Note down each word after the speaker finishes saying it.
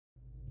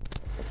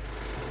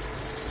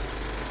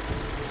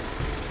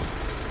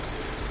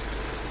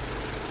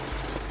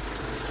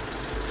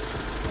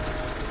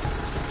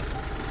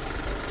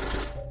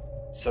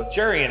So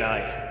Jerry and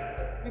I,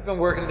 we've been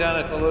working down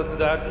at the local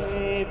dock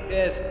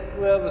past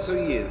 12 or so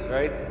years,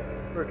 right?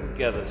 Working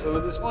together.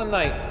 So this one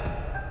night,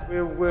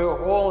 we're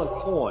hauling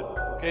corn,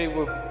 okay?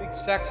 We're big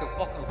sacks of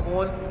fucking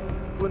corn,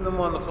 putting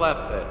them on the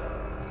flatbed,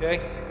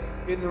 okay?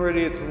 Getting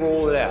ready to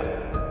roll it out.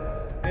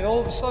 And all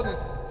of a sudden,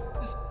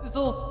 this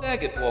little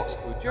faggot walks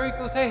through. Jerry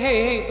goes,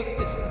 hey,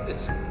 look at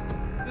this.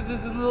 This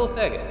is a little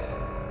faggot.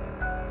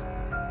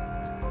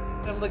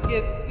 And I'm like,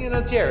 yeah, you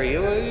know, Jerry,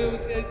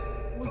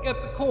 we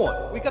got the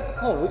corn. We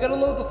gotta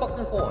load the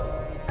fucking corn.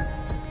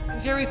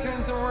 And Jerry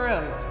turns him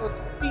around and starts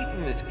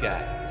beating this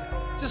guy.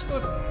 Just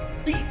starts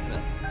beating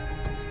him.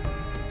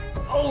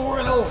 Over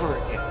and over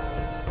again.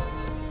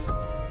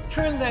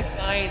 Turned that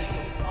guy into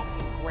a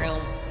fucking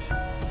ground fish.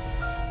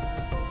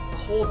 The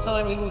whole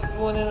time he was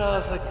doing it, I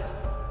was like,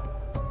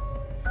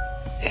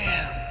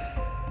 damn.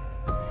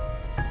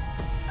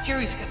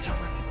 Jerry's got some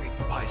really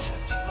great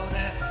biceps, you know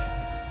that?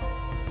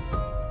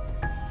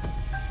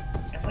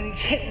 And when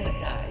he's hitting the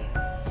guy,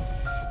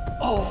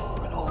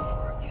 over and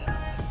over again,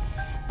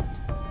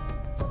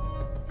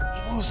 he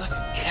moves like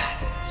a cat,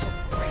 so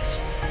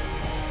graceful.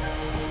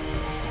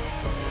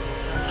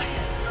 I'm like,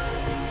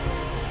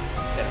 I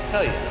gotta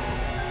tell you,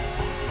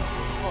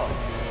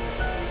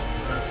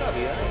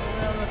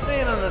 I'm not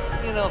saying I'm not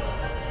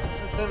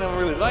saying I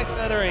really like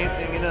that or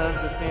anything, you know, I'm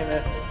just saying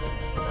that,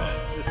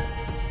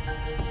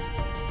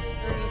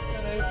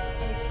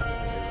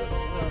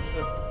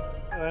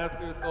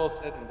 after it's all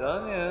said and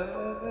done,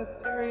 yeah,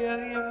 Jerry,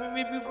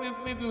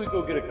 maybe we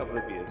go get a couple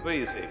of beers. What do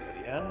you say,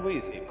 buddy? What do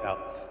you say, pal?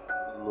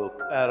 A little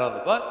pat on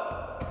the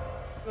butt.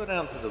 Go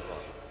down to the bar.